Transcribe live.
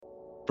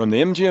From the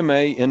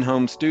MGMA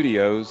in-home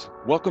studios,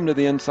 welcome to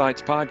the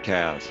Insights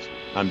Podcast.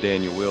 I'm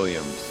Daniel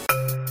Williams.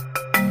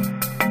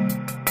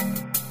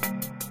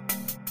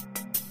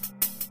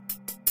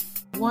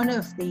 One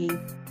of the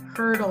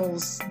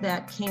hurdles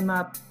that came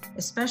up,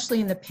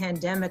 especially in the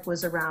pandemic,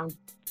 was around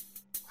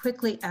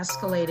quickly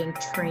escalating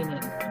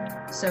training.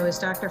 So as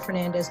Dr.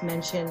 Fernandez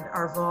mentioned,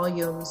 our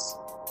volumes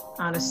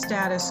on a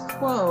status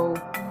quo,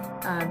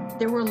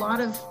 there were a lot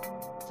of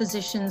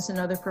physicians and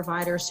other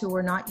providers who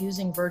were not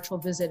using virtual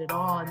visit at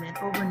all, and then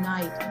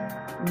overnight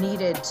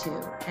needed to.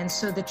 And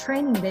so the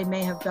training they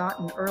may have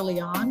gotten early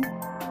on,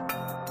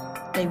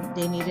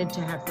 they needed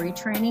to have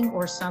retraining,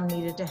 or some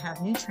needed to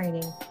have new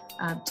training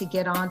to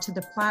get onto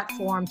the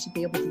platform, to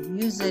be able to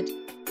use it,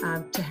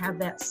 to have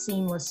that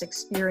seamless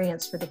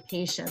experience for the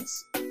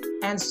patients.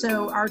 And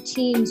so our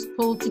teams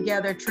pulled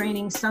together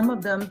training, some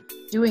of them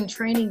doing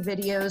training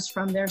videos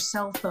from their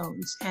cell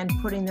phones and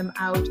putting them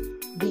out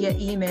via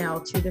email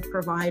to the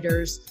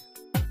providers.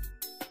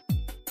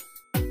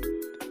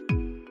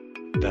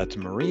 That's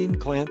Maureen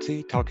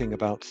Clancy talking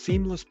about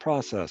seamless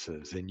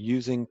processes and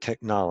using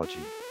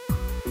technology.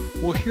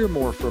 We'll hear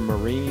more from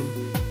Maureen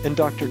and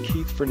Dr.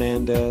 Keith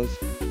Fernandez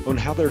on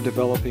how they're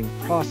developing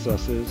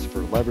processes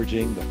for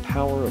leveraging the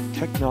power of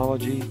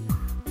technology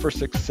for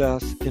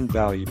success in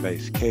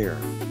value-based care.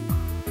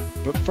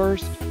 But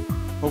first,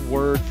 a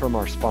word from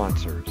our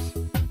sponsors.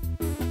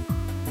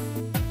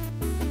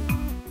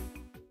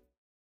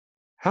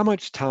 How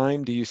much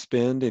time do you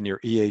spend in your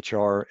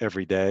EHR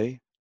every day?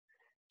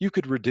 You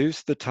could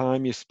reduce the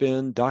time you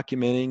spend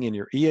documenting in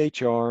your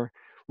EHR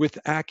with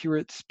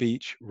accurate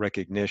speech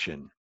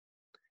recognition.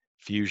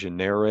 Fusion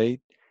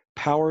Narrate,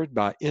 powered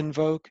by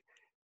Invoke,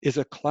 is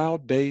a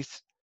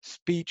cloud-based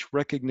speech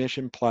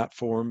recognition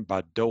platform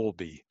by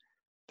Dolby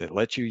that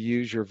lets you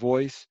use your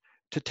voice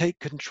to take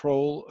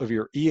control of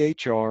your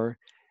EHR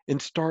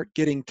and start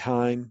getting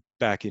time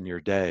back in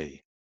your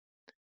day.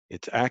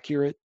 It's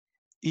accurate,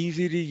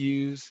 easy to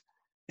use,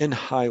 and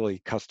highly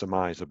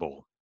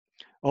customizable,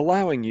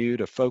 allowing you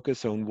to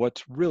focus on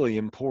what's really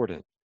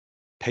important,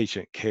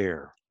 patient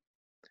care.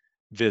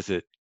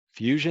 Visit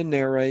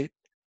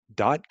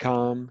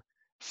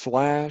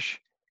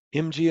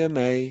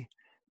fusionnarrate.com/MGMA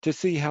to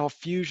see how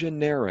Fusion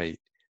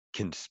Narrate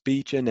can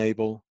speech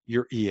enable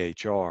your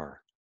EHR.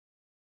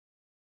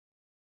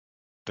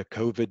 The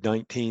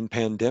COVID-19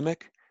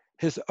 pandemic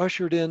has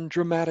ushered in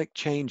dramatic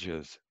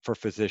changes for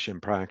physician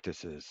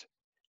practices.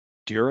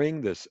 During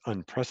this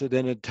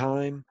unprecedented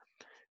time,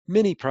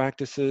 many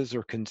practices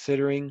are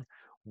considering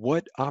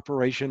what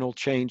operational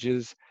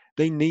changes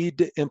they need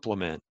to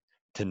implement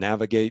to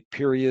navigate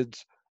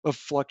periods of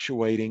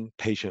fluctuating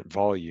patient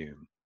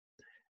volume.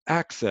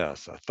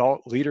 Access a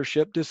thought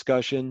leadership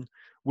discussion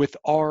with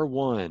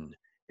R1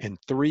 and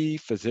 3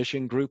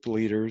 physician group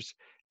leaders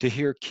to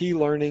hear key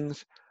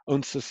learnings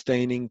on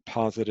sustaining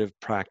positive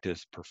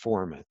practice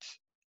performance.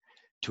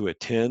 To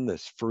attend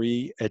this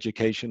free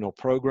educational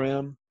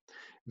program,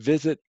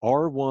 visit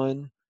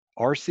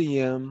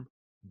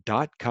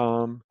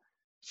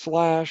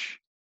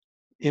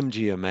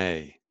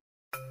r1rcm.com/MGMA.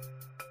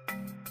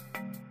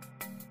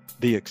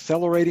 The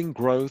accelerating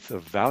growth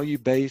of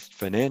value-based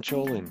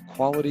financial and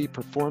quality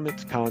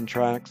performance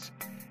contracts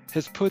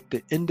has put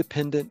the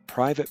independent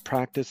private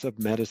practice of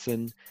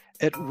medicine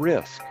at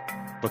risk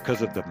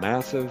because of the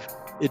massive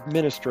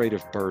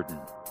administrative burden.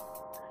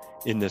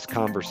 In this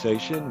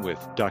conversation with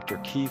Dr.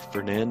 Keith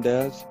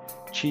Fernandez,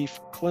 Chief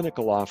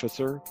Clinical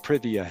Officer,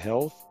 Privia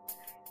Health,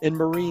 and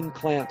Maureen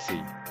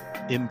Clancy,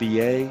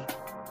 MBA,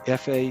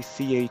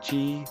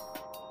 FACHE,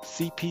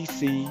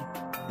 CPC,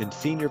 and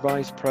Senior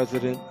Vice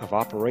President of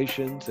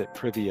Operations at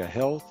Privia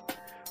Health,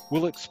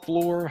 we'll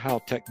explore how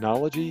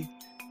technology,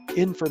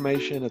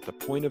 information at the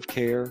point of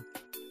care,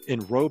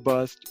 and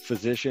robust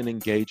physician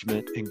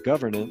engagement and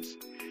governance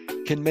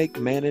can make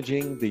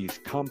managing these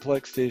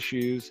complex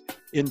issues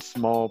in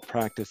small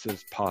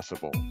practices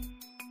possible.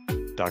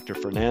 Dr.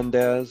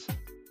 Fernandez,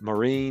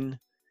 Maureen,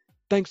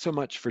 thanks so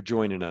much for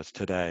joining us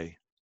today.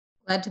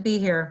 Glad to be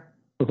here.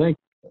 Well, thank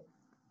you.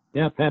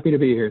 Yeah, happy to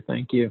be here.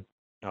 Thank you.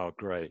 Oh,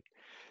 great.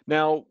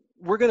 Now,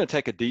 we're going to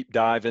take a deep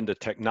dive into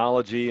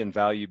technology and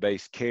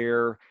value-based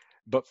care.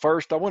 But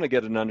first, I want to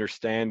get an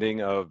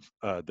understanding of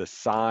the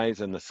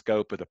size and the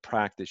scope of the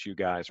practice you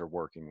guys are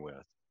working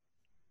with.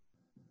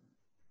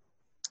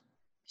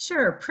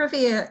 Sure.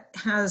 Privia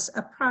has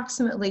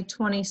approximately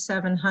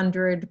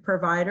 2,700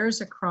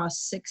 providers across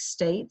 6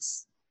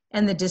 states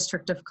and the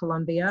District of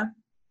Columbia.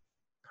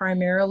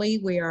 Primarily,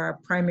 we are a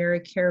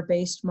primary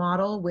care-based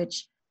model,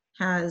 which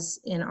has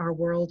in our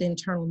world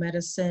internal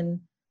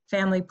medicine,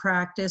 family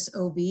practice,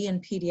 OB,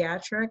 and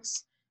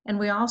pediatrics. And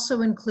we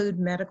also include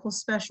medical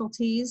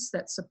specialties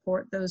that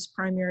support those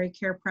primary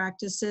care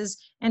practices.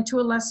 And to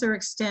a lesser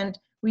extent,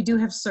 we do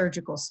have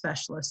surgical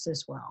specialists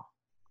as well.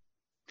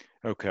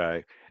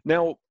 Okay.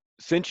 Now,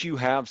 since you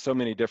have so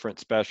many different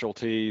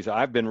specialties,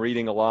 I've been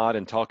reading a lot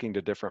and talking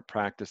to different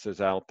practices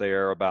out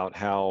there about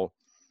how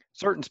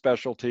certain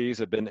specialties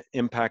have been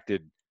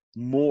impacted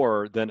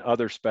more than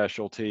other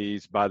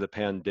specialties by the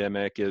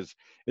pandemic. Is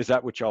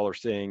that what y'all are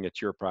seeing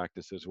at your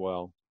practice as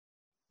well?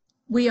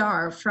 We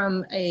are,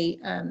 from a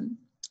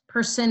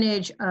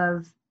percentage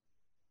of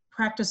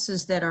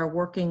practices that are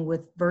working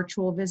with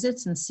virtual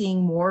visits and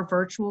seeing more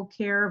virtual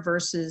care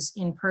versus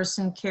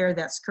in-person care,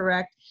 that's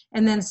correct.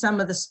 And then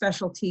some of the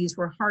specialties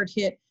were hard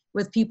hit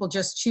with people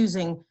just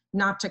choosing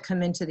not to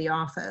come into the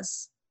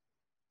office.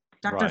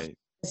 Dr. Right.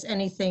 Is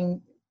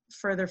anything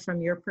further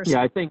from your perspective?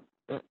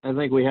 Yeah, I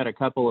think we had a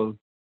couple of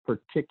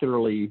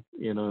particularly,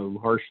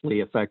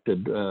 harshly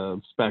affected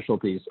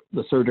specialties.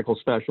 The surgical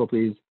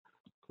specialties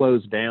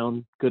closed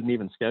down, couldn't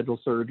even schedule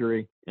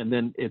surgery. And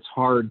then it's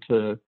hard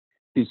to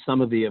do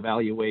some of the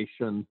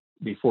evaluation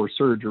before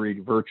surgery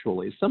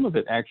virtually. Some of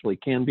it actually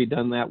can be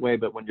done that way,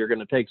 but when you're going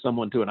to take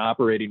someone to an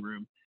operating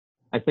room,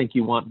 I think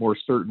you want more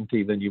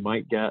certainty than you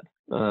might get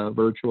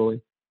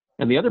virtually.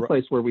 And the other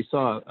place where we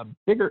saw a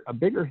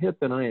bigger hit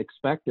than I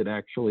expected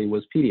actually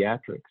was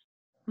pediatrics.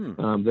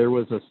 There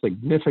was a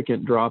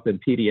significant drop in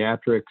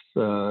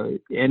pediatrics.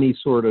 Any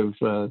sort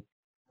of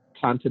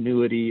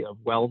continuity of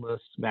wellness,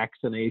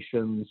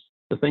 vaccinations,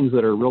 the things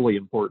that are really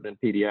important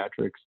in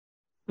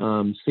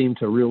pediatrics seem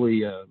to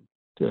really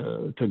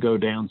to go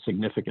down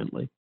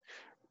significantly.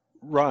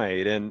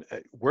 Right. And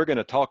we're going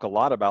to talk a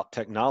lot about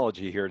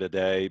technology here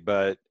today,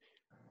 but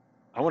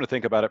I want to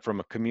think about it from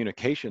a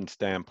communication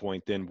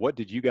standpoint. Then what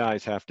did you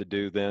guys have to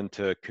do then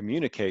to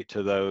communicate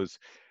to those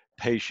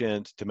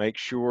patients to make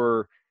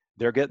sure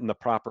they're getting the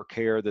proper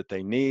care that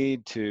they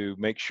need, to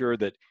make sure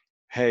that,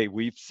 hey,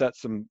 we've set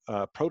some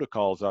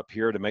protocols up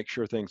here to make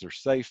sure things are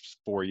safe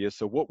for you?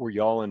 So what were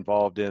y'all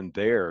involved in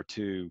there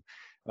to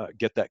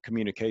get that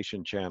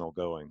communication channel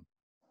going?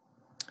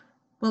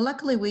 Well,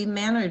 luckily we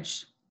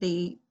manage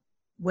the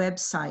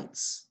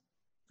websites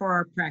for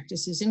our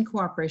practices in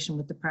cooperation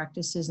with the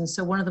practices. And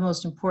so one of the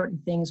most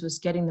important things was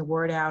getting the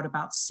word out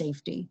about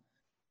safety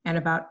and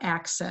about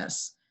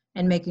access,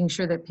 and making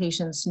sure that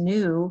patients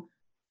knew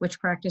which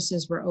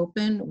practices were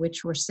open,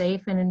 which were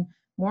safe, and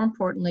more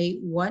importantly,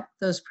 what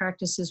those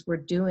practices were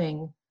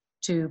doing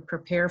to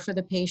prepare for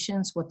the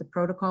patients, what the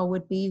protocol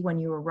would be when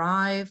you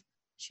arrive.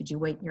 Should you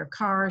wait in your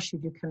car?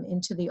 Should you come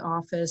into the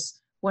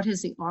office? What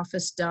has the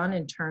office done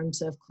in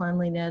terms of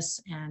cleanliness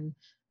and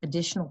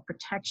additional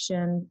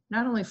protection,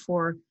 not only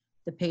for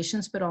the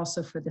patients, but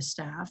also for the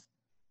staff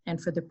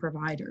and for the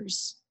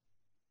providers?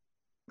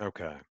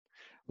 Okay.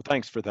 Well,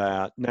 thanks for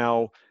that.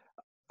 Now,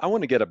 I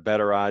want to get a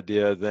better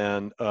idea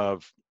then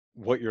of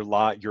what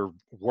your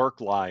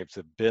work lives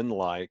have been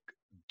like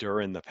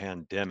during the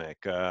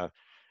pandemic.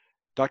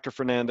 Dr.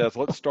 Fernandez,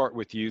 let's start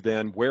with you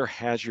then. Where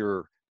has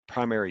your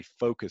primary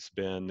focus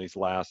been these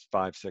last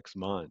 5-6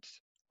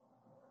 months?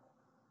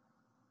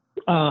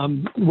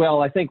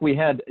 Well, I think we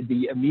had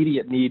the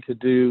immediate need to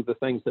do the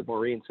things that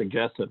Maureen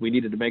suggested. We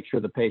needed to make sure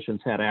the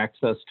patients had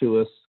access to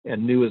us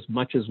and knew as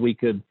much as we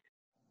could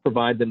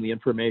provide them the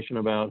information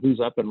about who's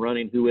up and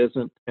running, who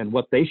isn't, and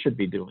what they should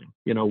be doing.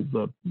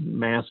 The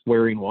mask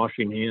wearing,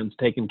 washing hands,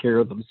 taking care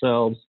of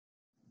themselves.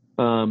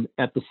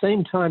 At the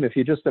same time, if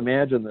you just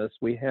imagine this,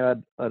 we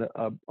had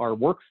our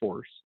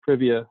workforce,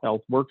 Privia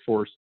Health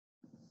workforce,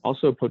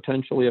 also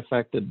potentially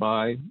affected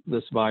by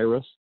this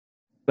virus.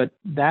 But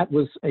that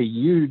was a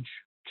huge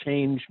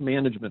change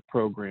management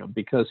program,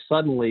 because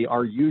suddenly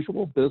our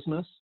usual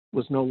business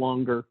was no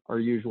longer our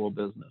usual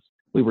business.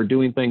 We were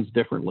doing things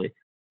differently.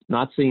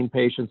 Not seeing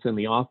patients in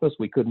the office.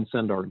 We couldn't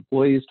send our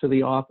employees to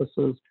the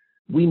offices.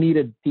 We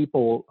needed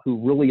people who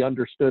really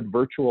understood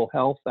virtual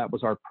health. That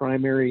was our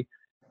primary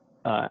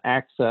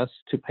access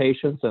to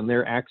patients and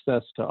their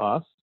access to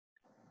us.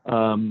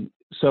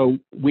 So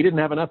we didn't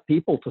have enough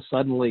people to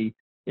suddenly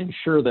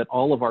ensure that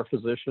all of our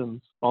physicians,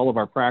 all of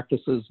our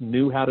practices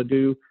knew how to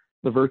do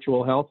the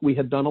virtual health. We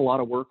had done a lot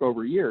of work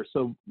over years,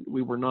 so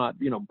we were not,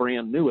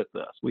 brand new at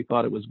this. We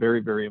thought it was very,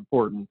 very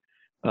important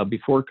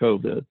before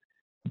COVID.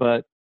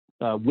 But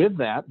with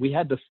that, we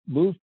had to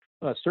move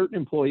certain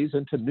employees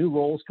into new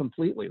roles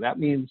completely. That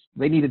means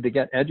they needed to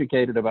get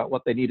educated about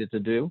what they needed to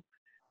do.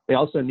 They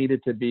also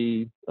needed to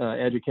be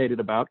educated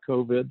about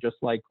COVID, just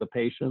like the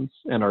patients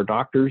and our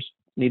doctors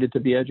needed to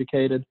be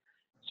educated.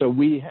 So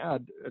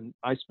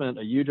I spent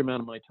a huge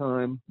amount of my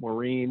time,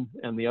 Maureen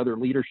and the other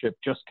leadership,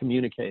 just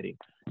communicating.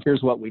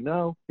 Here's what we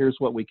know. Here's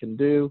what we can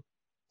do.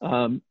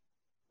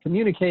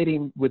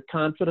 Communicating with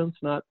confidence,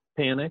 not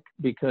panic,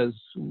 because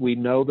we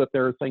know that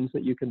there are things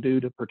that you can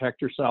do to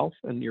protect yourself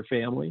and your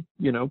family.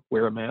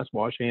 Wear a mask,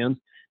 wash hands,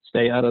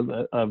 stay out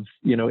of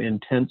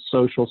intense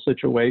social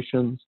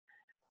situations.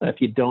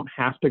 If you don't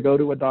have to go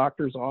to a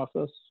doctor's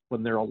office,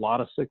 when there are a lot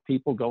of sick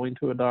people going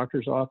to a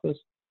doctor's office,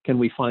 can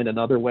we find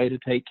another way to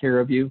take care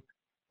of you?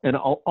 And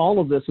all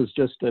of this is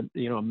just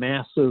a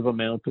massive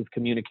amount of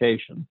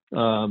communication.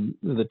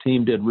 The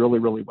team did really,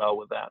 really well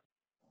with that.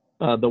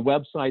 The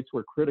websites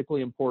were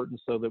critically important,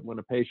 so that when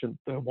a patient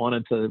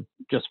wanted to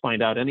just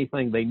find out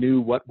anything, they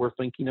knew what we're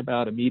thinking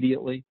about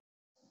immediately.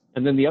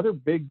 And then the other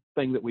big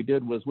thing that we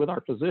did was with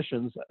our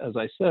physicians, as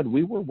I said,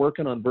 we were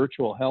working on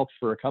virtual health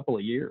for a couple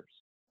of years.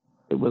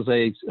 It was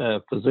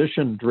a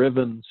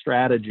physician-driven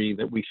strategy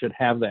that we should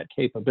have that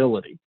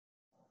capability.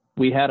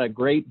 We had a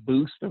great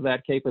boost of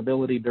that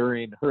capability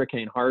during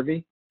Hurricane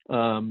Harvey.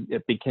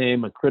 It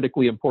became a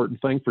critically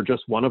important thing for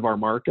just one of our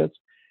markets.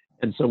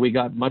 And so we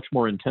got much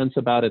more intense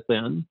about it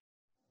then.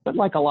 But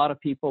like a lot of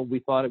people, we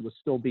thought it was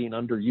still being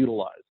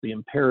underutilized. The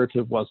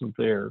imperative wasn't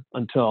there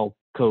until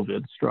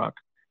COVID struck.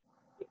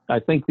 I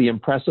think the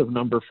impressive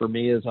number for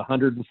me is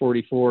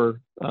 144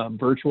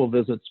 virtual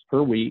visits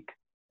per week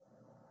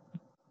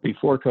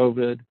before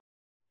COVID,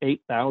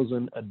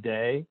 8,000 a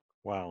day.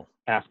 Wow.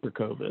 After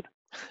COVID.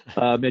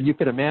 And you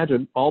can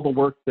imagine all the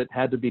work that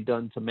had to be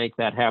done to make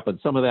that happen.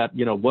 Some of that,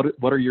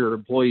 what are your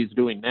employees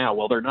doing now?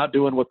 Well, they're not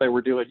doing what they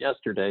were doing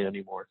yesterday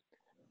anymore.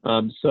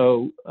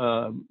 So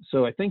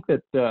I think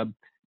that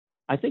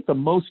I think the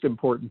most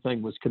important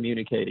thing was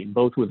communicating,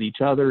 both with each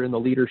other in the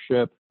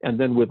leadership and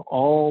then with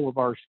all of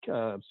our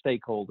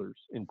stakeholders,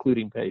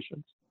 including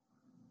patients.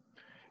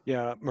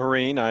 Yeah,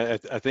 Maureen, I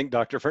think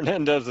Dr.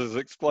 Fernandez has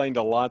explained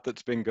a lot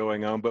that's been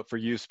going on, but for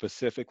you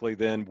specifically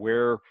then,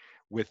 where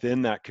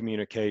within that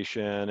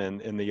communication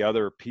and the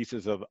other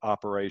pieces of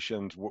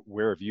operations,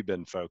 where have you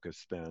been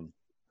focused then?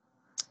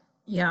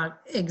 Yeah,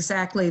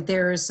 exactly.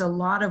 There's a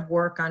lot of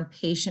work on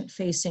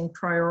patient-facing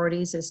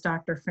priorities, as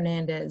Dr.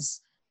 Fernandez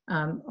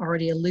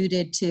already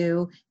alluded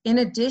to. In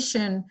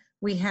addition,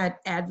 we had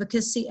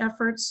advocacy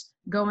efforts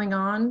going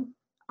on.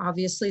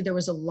 Obviously, there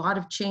was a lot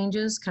of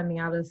changes coming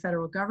out of the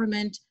federal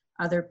government,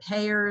 other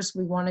payers.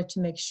 We wanted to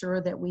make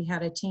sure that we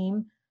had a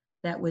team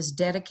that was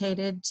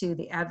dedicated to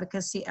the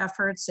advocacy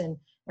efforts, and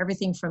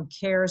everything from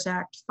CARES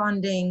Act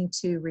funding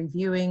to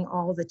reviewing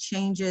all the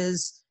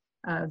changes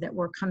that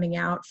were coming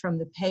out from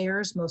the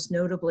payers, most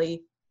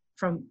notably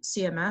from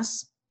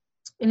CMS.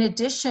 In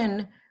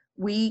addition,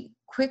 we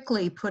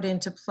quickly put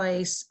into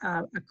place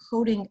a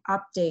coding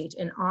update,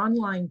 an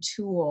online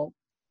tool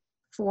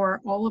for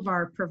all of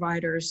our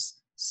providers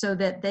so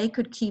that they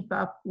could keep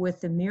up with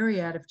the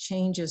myriad of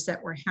changes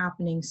that were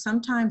happening,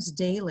 sometimes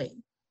daily.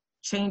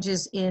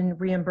 Changes in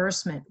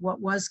reimbursement, what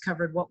was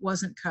covered, what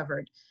wasn't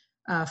covered,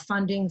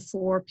 funding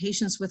for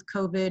patients with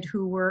COVID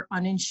who were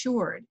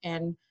uninsured.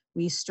 And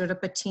we stood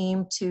up a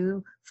team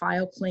to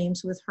file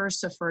claims with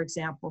HRSA, for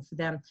example, for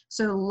them.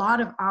 So a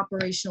lot of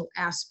operational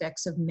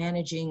aspects of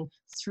managing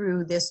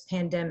through this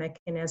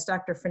pandemic. And as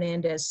Dr.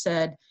 Fernandez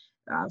said,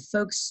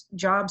 folks'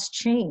 jobs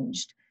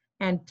changed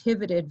and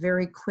pivoted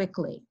very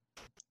quickly.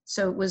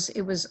 So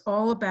it was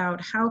all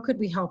about how could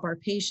we help our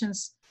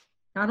patients,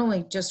 not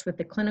only just with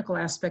the clinical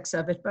aspects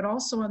of it, but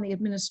also on the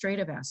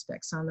administrative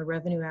aspects, on the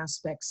revenue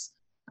aspects,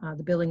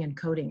 the billing and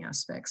coding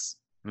aspects.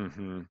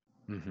 Mm-hmm.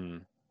 Mm-hmm.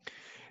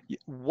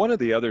 One of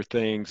the other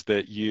things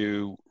that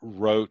you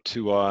wrote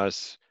to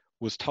us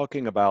was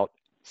talking about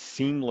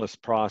seamless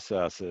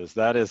processes.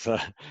 That is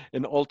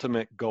an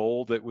ultimate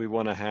goal that we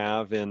want to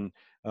have in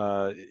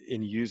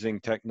using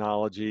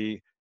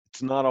technology.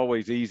 It's not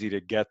always easy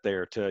to get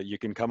there. You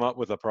can come up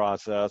with a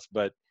process,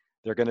 but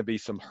there are going to be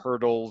some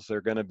hurdles. There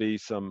are going to be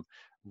some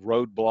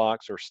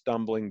roadblocks or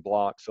stumbling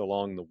blocks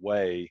along the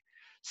way.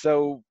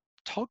 So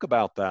talk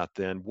about that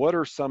then. What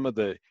are some of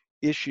the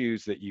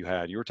issues that you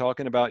had? You were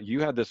talking about you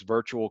had this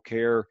virtual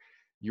care.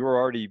 You were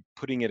already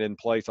putting it in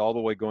place all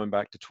the way going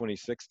back to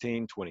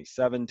 2016,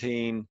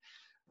 2017.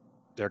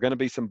 There are going to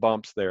be some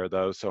bumps there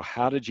though. So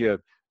how did you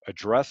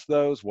address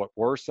those? What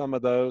were some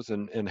of those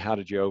and how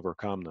did you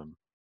overcome them?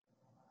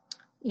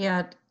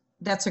 Yeah,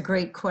 that's a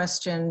great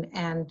question.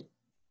 And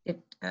it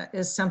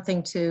is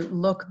something to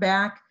look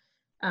back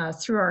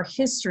through our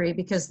history,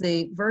 because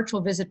the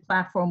virtual visit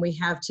platform we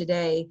have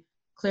today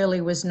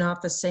clearly was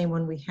not the same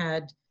one we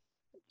had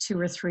 2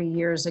 or 3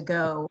 years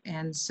ago.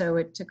 And so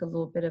it took a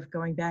little bit of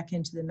going back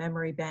into the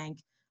memory bank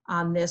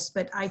on this.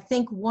 But I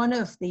think one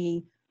of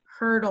the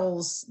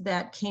hurdles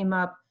that came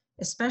up,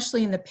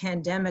 especially in the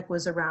pandemic,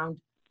 was around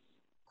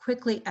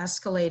quickly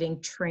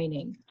escalating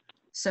training.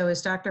 So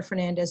as Dr.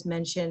 Fernandez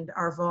mentioned,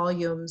 our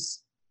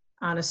volumes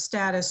on a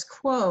status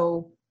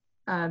quo,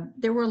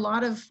 there were a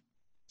lot of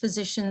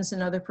physicians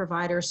and other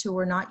providers who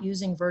were not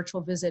using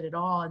virtual visit at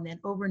all, and then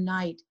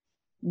overnight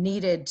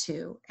needed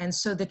to. And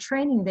so the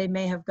training they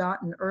may have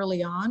gotten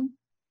early on,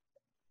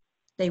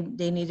 they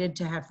needed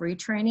to have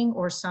retraining,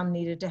 or some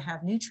needed to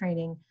have new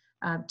training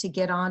to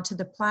get onto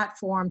the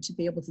platform, to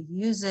be able to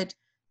use it,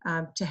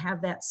 to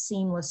have that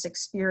seamless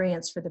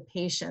experience for the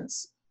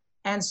patients.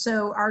 And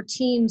so our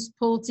teams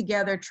pulled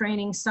together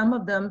training, some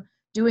of them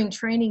doing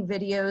training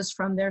videos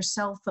from their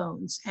cell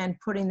phones and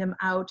putting them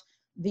out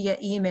via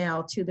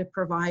email to the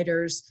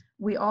providers.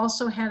 We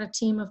also had a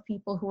team of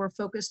people who were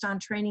focused on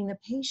training the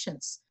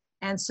patients.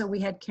 And so we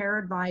had care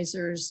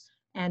advisors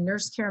and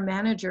nurse care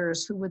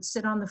managers who would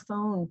sit on the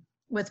phone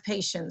with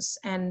patients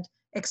and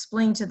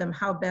explain to them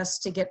how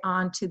best to get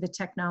onto the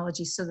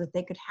technology so that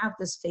they could have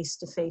this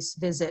face-to-face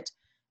visit.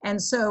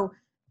 And so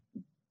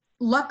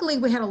luckily,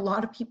 we had a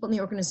lot of people in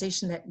the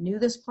organization that knew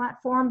this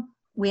platform.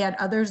 We had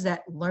others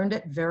that learned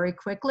it very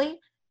quickly,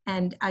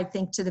 and I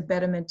think to the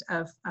betterment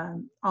of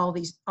all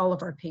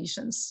of our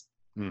patients.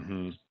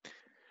 Mm-hmm.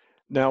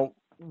 Now,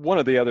 one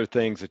of the other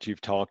things that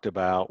you've talked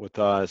about with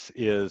us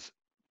is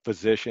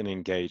physician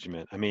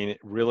engagement. I mean,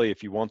 really,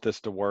 if you want this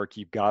to work,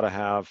 you've got to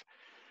have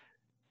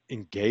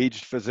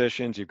engaged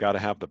physicians. You've got to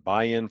have the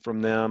buy-in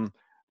from them.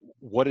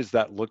 what does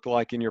that look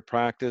like in your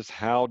practice?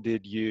 How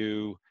did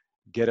you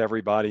get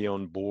everybody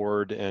on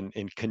board and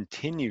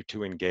continue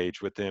to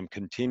engage with them,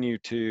 continue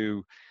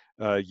to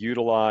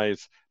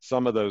utilize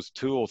some of those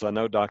tools? I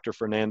know, Dr.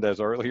 Fernandez,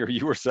 earlier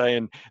you were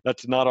saying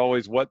that's not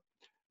always what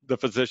the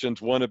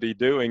physicians want to be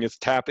doing, is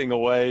tapping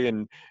away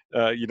and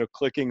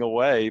clicking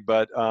away.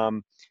 But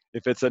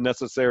if it's a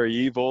necessary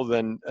evil,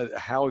 then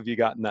how have you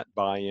gotten that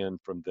buy-in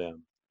from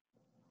them?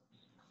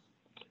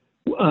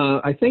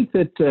 I think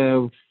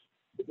that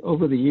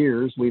over the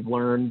years we've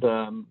learned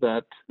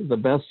that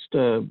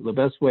the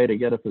best way to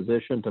get a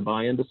physician to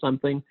buy into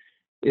something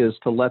is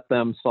to let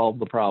them solve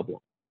the problem.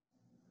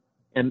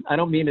 And I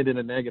don't mean it in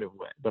a negative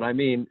way, but I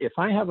mean, if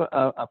I have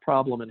a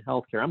problem in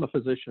healthcare, I'm a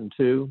physician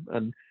too,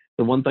 and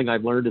the one thing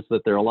I've learned is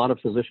that there are a lot of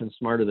physicians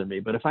smarter than me.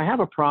 But if I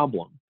have a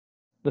problem,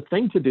 the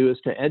thing to do is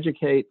to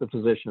educate the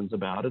physicians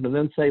about it and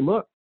then say,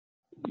 look,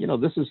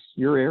 this is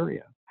your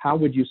area. How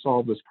would you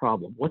solve this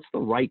problem? What's the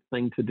right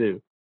thing to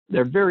do?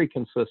 They're very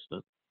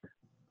consistent.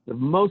 The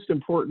most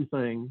important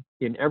thing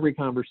in every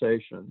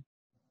conversation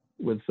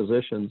with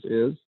physicians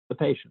is the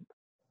patient.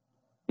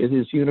 It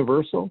is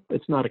universal.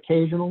 It's not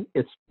occasional.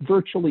 It's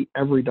virtually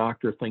every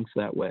doctor thinks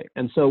that way.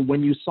 And so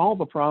when you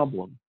solve a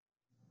problem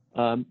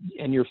and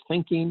you're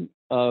thinking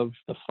of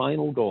the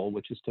final goal,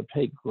 which is to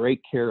take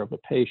great care of a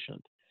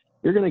patient,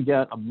 you're going to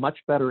get a much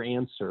better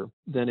answer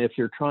than if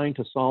you're trying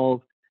to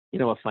solve,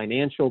 a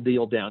financial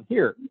deal down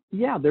here.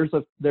 Yeah,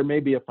 there may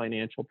be a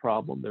financial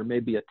problem. There may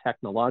be a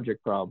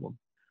technologic problem,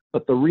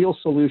 but the real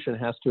solution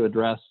has to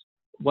address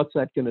what's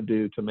that going to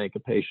do to make a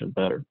patient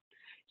better.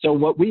 So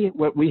what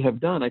we have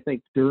done, I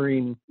think,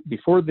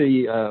 before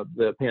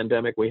the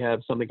pandemic, we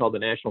have something called the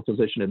National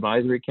Physician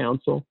Advisory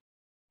Council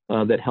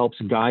that helps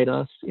guide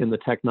us in the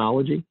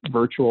technology.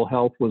 Virtual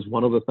health was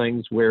one of the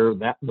things where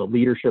the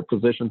leadership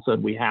position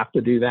said we have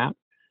to do that.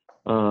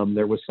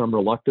 There was some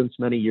reluctance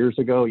many years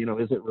ago.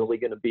 Is it really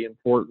going to be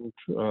important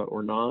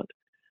or not?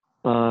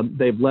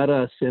 They've led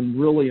us in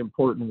really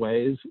important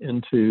ways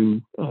into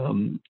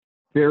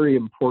very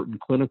important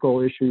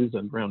clinical issues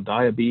around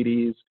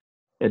diabetes,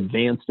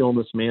 advanced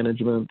illness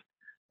management,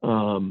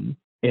 and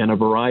a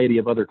variety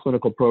of other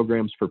clinical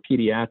programs for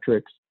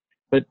pediatrics.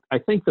 But I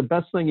think the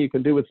best thing you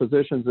can do with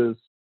physicians is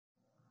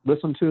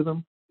listen to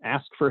them,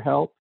 ask for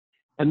help.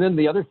 And then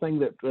the other thing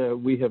that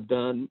we have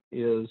done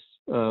is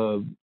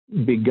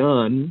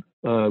begun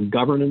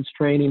governance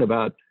training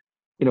about,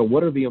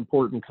 what are the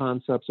important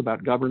concepts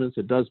about governance.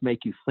 It does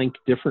make you think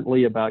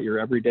differently about your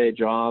everyday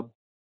job.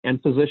 And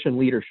physician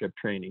leadership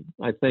training.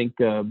 I think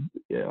a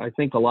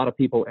lot of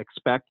people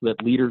expect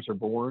that leaders are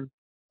born,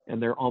 and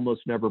they're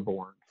almost never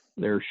born.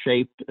 They're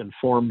shaped and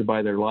formed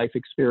by their life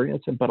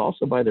experience, but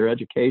also by their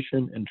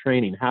education and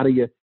training. How do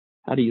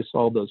you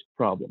solve those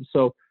problems?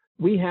 So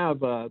we have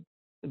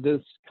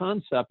this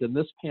concept, and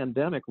this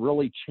pandemic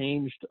really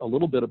changed a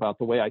little bit about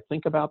the way I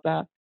think about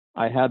that.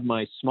 I had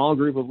my small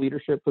group of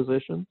leadership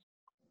positions,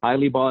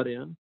 highly bought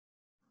in.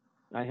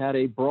 I had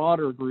a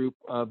broader group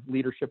of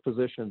leadership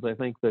positions, I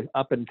think the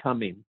up and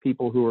coming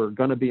people who are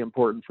going to be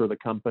important for the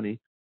company.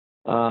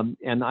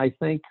 And I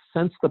think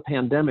since the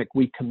pandemic,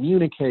 we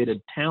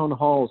communicated town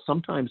halls,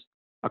 sometimes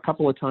a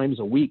couple of times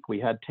a week. We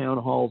had town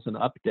halls and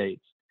updates.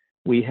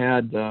 We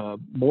had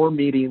more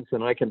meetings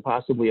than I can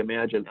possibly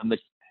imagine. And the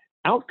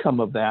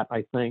outcome of that,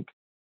 I think,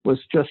 was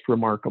just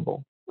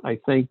remarkable. I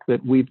think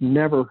that we've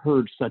never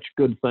heard such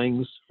good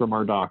things from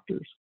our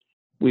doctors.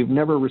 We've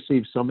never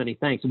received so many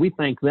thanks. We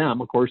thank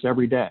them, of course,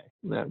 every day,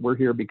 that we're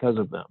here because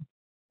of them.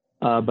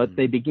 But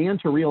they began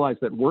to realize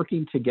that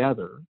working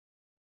together,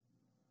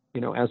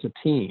 as a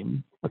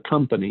team, a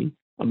company,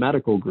 a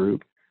medical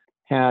group,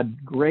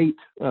 had great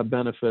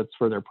benefits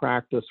for their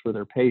practice, for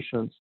their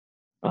patients.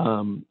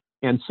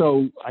 And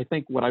so I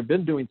think what I've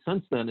been doing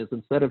since then is,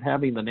 instead of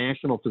having the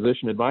National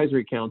Physician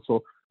Advisory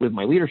Council with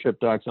my leadership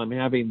docs, I'm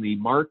having the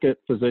Market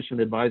Physician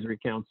Advisory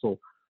Council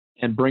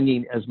and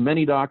bringing as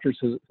many doctors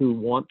who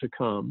want to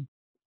come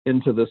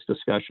into this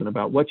discussion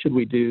about what should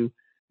we do.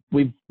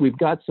 We've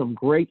got some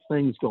great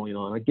things going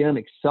on. Again,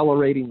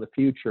 accelerating the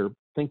future,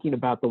 thinking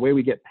about the way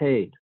we get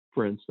paid,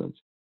 for instance.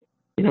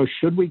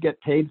 Should we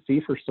get paid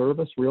fee for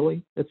service,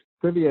 really?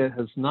 Privia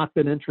has not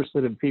been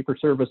interested in fee for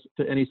service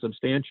to any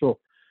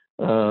substantial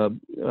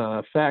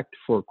effect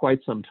for quite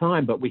some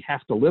time, but we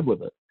have to live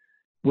with it.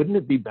 Wouldn't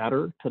it be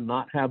better to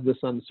not have this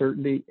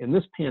uncertainty? In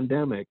this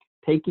pandemic,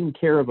 taking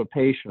care of a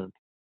patient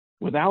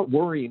without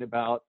worrying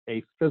about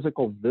a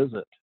physical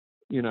visit,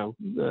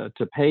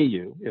 to pay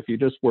you, if you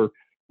just were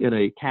in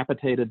a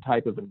capitated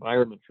type of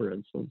environment, for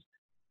instance,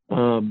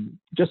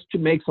 just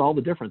makes all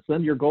the difference.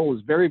 Then your goal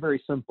is very,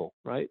 very simple,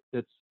 right?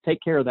 It's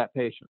take care of that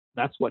patient.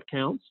 That's what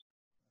counts.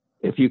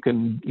 If you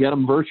can get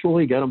them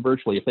virtually, get them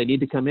virtually. If they need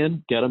to come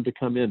in, get them to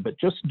come in. But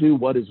just do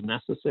what is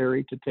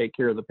necessary to take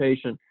care of the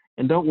patient,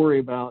 and don't worry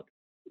about,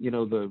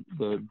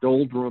 the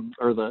doldrum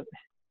or the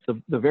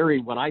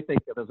very, what I think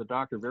of as a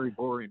doctor, very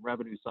boring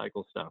revenue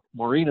cycle stuff.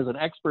 Maureen is an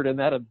expert in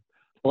that, and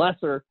bless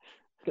her,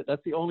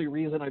 that's the only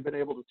reason I've been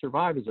able to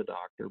survive as a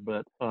doctor.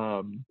 But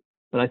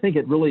But I think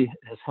it really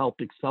has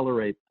helped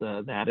accelerate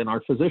that, and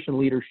our physician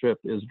leadership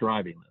is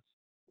driving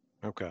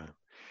this. Okay.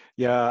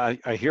 Yeah,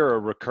 I hear a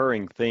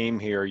recurring theme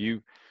here.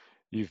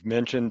 You've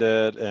mentioned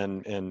it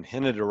and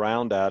hinted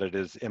around at it,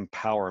 is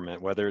empowerment,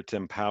 whether it's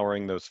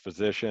empowering those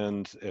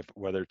physicians,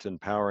 whether it's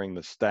empowering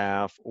the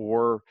staff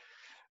or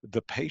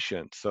the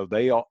patients. So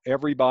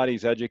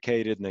everybody's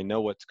educated and they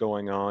know what's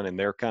going on, and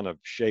they're kind of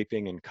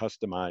shaping and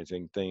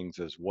customizing things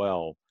as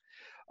well.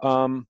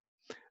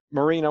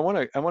 Maureen, I want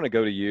to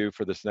go to you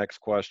for this next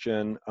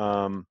question.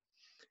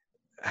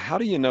 How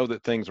do you know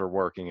that things are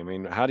working? I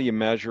mean, how do you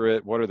measure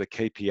it? What are the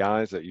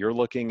KPIs that you're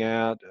looking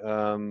at?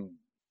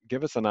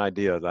 Give us an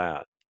idea of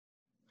that.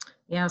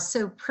 Yeah,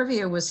 so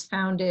Privia was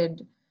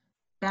founded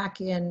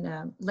back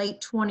in late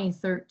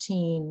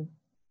 2013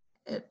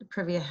 at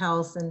Privia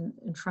Health, and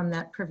from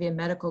that Privia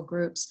Medical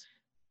Groups,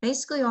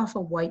 basically off a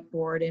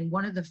whiteboard. And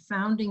one of the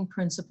founding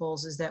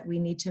principles is that we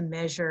need to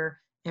measure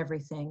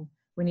everything.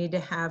 We need to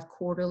have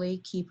quarterly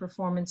key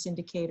performance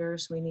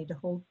indicators. We need to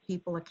hold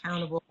people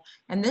accountable.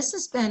 And this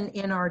has been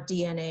in our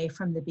DNA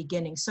from the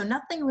beginning. So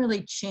nothing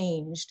really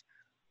changed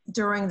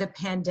during the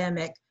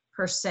pandemic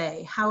per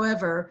se.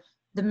 However,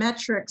 the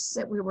metrics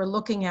that we were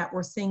looking at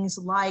were things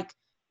like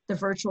the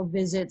virtual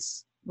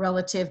visits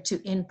relative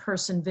to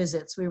in-person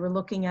visits. We were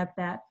looking at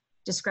that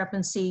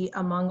discrepancy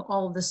among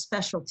all the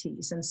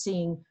specialties and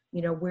seeing,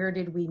 where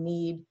did we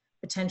need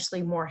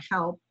potentially more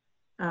help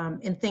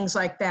and things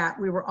like that.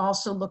 We were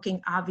also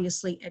looking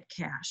obviously at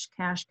cash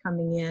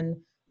coming in,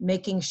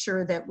 making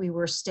sure that we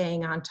were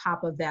staying on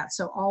top of that.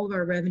 So all of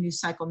our revenue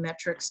cycle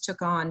metrics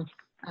took on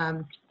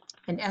an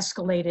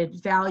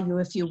escalated value,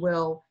 if you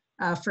will,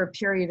 for a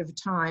period of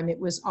time. It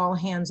was all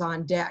hands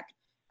on deck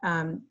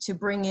to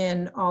bring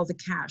in all the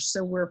cash.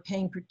 So we're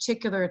paying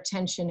particular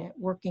attention at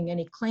working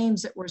any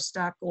claims that were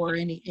stuck or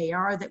any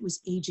AR that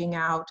was aging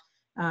out.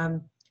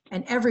 And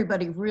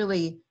everybody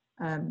really,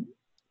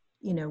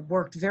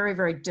 worked very,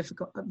 very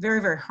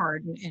very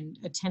hard and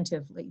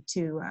attentively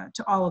to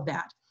all of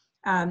that.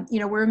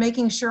 We're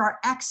making sure our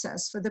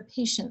access for the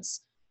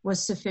patients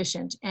was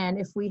sufficient. And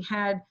if we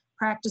had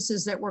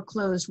practices that were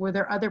closed, were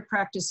there other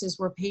practices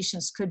where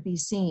patients could be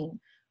seen,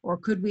 or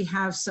could we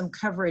have some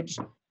coverage,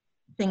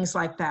 things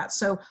like that.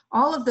 So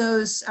all of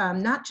those,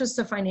 not just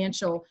the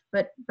financial,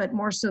 but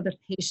more so the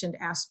patient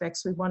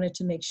aspects, we wanted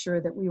to make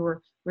sure that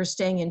we're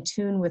staying in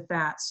tune with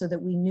that so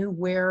that we knew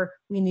where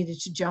we needed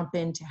to jump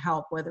in to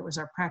help, whether it was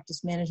our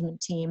practice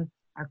management team,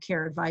 our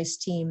care advice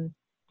team,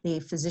 the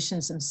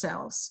physicians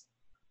themselves.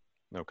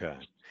 Okay.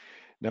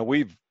 Now,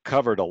 we've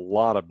covered a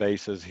lot of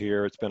bases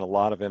here. It's been a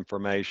lot of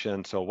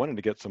information. So I wanted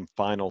to get some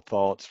final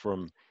thoughts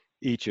from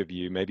each of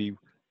you. Maybe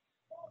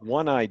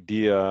one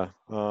idea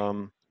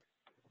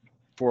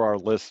for our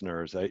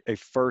listeners, a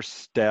first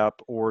step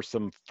or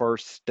some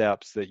first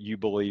steps that you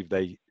believe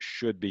they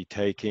should be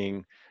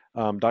taking.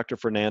 Dr.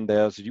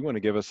 Fernandez, do you want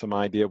to give us some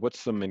idea? What's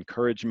some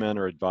encouragement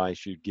or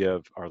advice you'd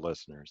give our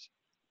listeners?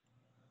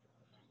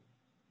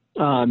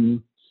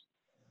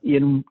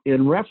 In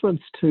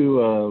reference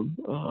to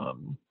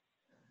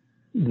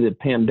the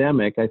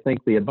pandemic, I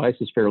think the advice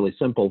is fairly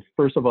simple.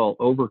 First of all,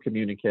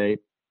 over-communicate,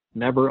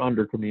 never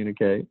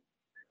under-communicate.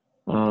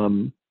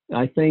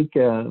 I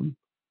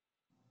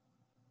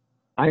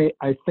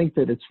think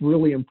that it's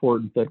really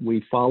important that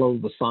we follow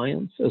the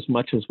science as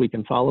much as we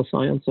can follow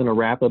science in a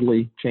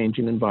rapidly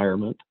changing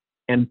environment.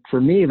 And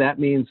for me, that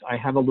means I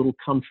have a little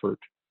comfort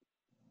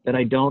that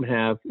I don't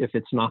have if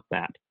it's not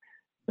that.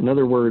 In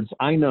other words,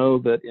 I know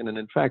that in an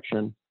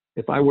infection,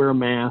 if I wear a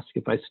mask,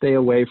 if I stay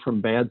away from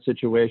bad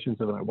situations,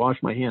 if I wash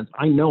my hands,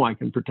 I know I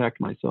can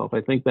protect myself.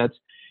 I think that's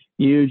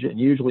huge and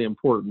hugely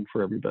important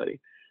for everybody.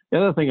 The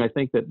other thing I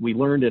think that we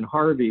learned in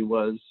Harvey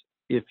was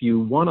if you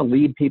want to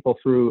lead people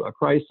through a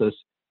crisis,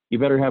 you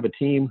better have a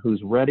team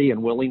who's ready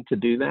and willing to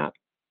do that.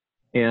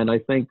 And I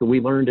think that we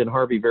learned in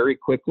Harvey very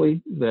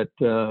quickly that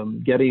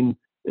getting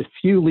a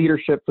few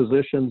leadership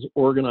positions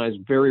organized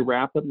very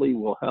rapidly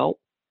will help.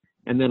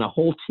 And then a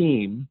whole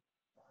team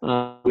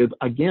with,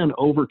 again,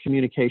 over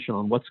communication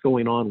on what's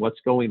going on,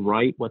 what's going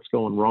right, what's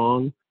going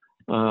wrong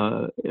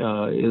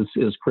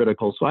is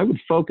critical. So I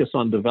would focus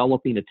on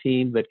developing a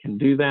team that can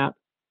do that,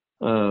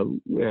 a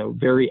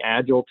very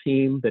agile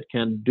team that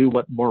can do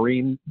what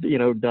Maureen,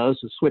 does,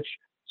 is switch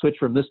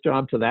from this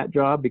job to that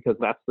job because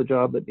that's the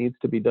job that needs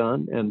to be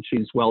done, and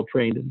she's well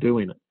trained in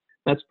doing it.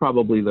 That's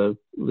probably the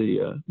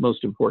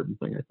most important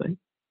thing, I think.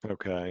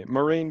 Okay.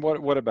 Maureen,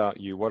 what about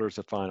you? What is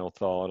the final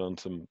thought on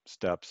some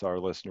steps our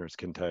listeners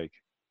can take?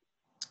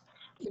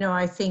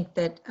 I think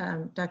that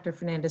Dr.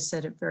 Fernandez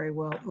said it very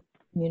well.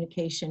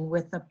 Communication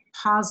with a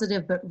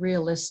positive but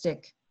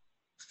realistic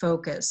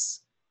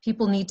focus.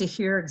 People need to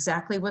hear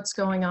exactly what's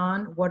going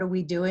on, what are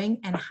we doing,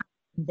 and how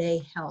can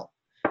they help.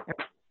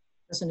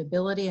 There's an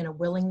ability and a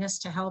willingness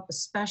to help,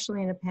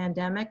 especially in a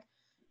pandemic.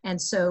 And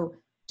so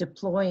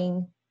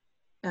deploying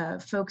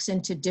folks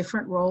into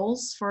different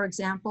roles, for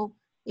example,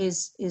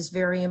 is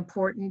very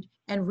important,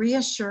 and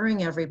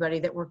reassuring everybody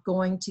that we're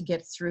going to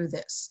get through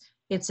this.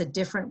 It's a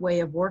different way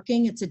of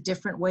working. It's a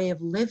different way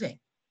of living.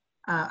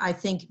 I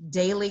think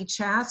daily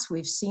chats,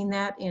 we've seen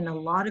that in a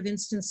lot of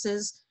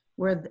instances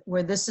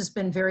where this has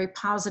been very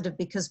positive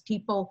because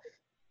people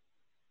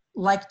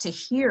like to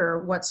hear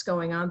what's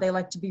going on. They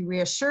like to be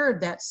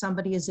reassured that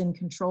somebody is in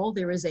control.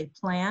 There is a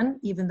plan,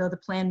 even though the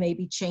plan may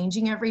be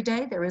changing every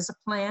day, there is a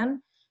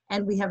plan.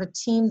 And we have a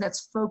team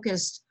that's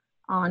focused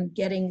on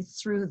getting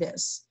through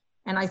this.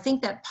 And I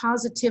think that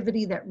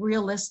positivity, that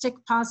realistic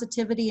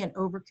positivity and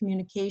over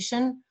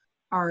communication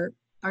are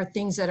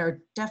things that are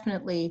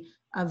definitely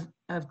of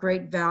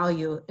great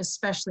value,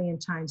 especially in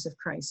times of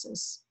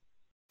crisis.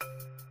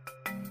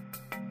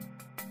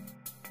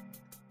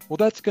 Well,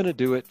 that's going to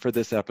do it for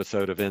this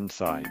episode of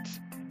Insights.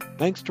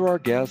 Thanks to our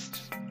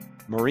guests,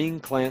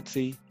 Maureen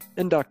Clancy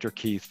and Dr.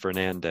 Keith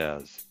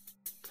Fernandez.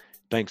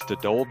 Thanks to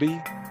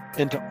Dolby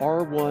and to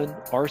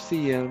R1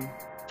 RCM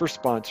for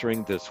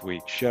sponsoring this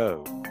week's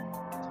show.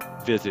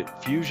 Visit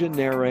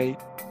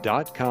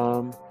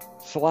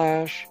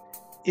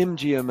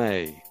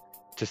fusionnarrate.com/MGMA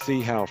to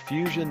see how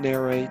Fusion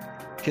Narrate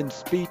can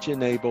speech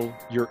enable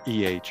your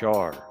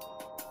EHR.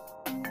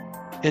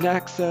 And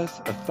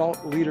access a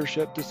thought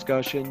leadership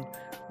discussion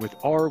with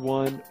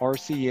R1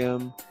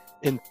 RCM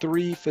and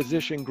 3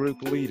 physician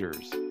group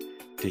leaders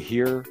to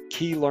hear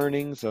key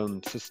learnings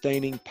on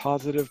sustaining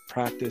positive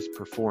practice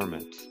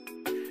performance.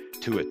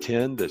 To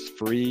attend this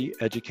free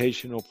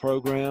educational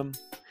program,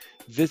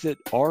 visit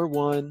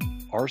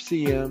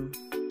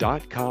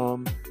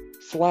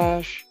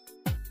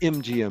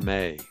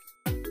r1rcm.com/MGMA.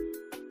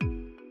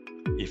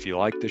 If you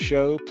like the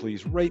show,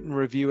 please rate and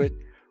review it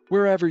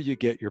wherever you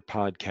get your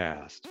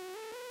podcast.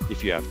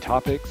 If you have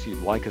topics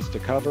you'd like us to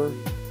cover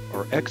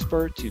or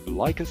experts you'd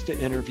like us to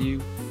interview,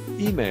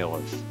 email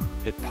us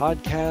at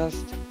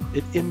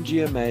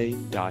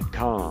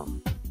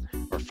podcast@mgma.com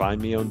or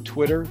find me on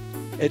Twitter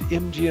at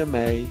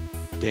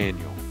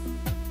MGMADaniel.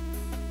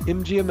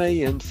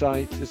 MGMA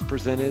Insights is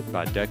presented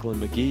by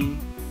Declan McGee,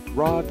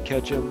 Rob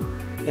Ketchum,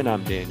 and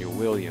I'm Daniel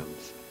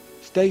Williams.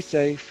 Stay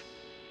safe,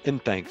 and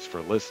thanks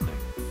for listening.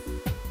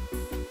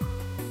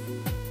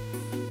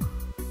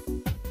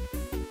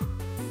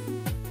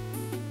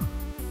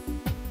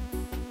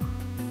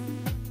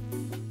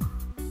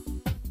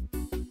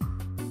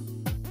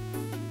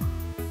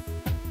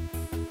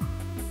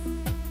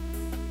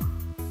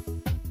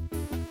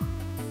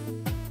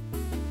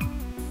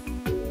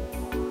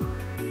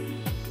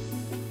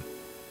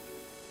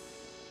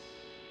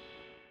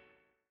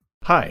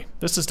 Hi,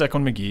 this is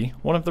Declan McGee,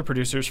 one of the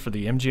producers for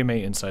the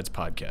MGMA Insights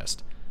podcast.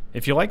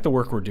 If you like the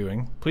work we're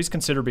doing, please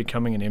consider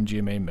becoming an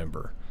MGMA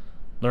member.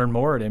 Learn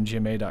more at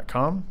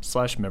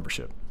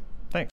mgma.com/membership.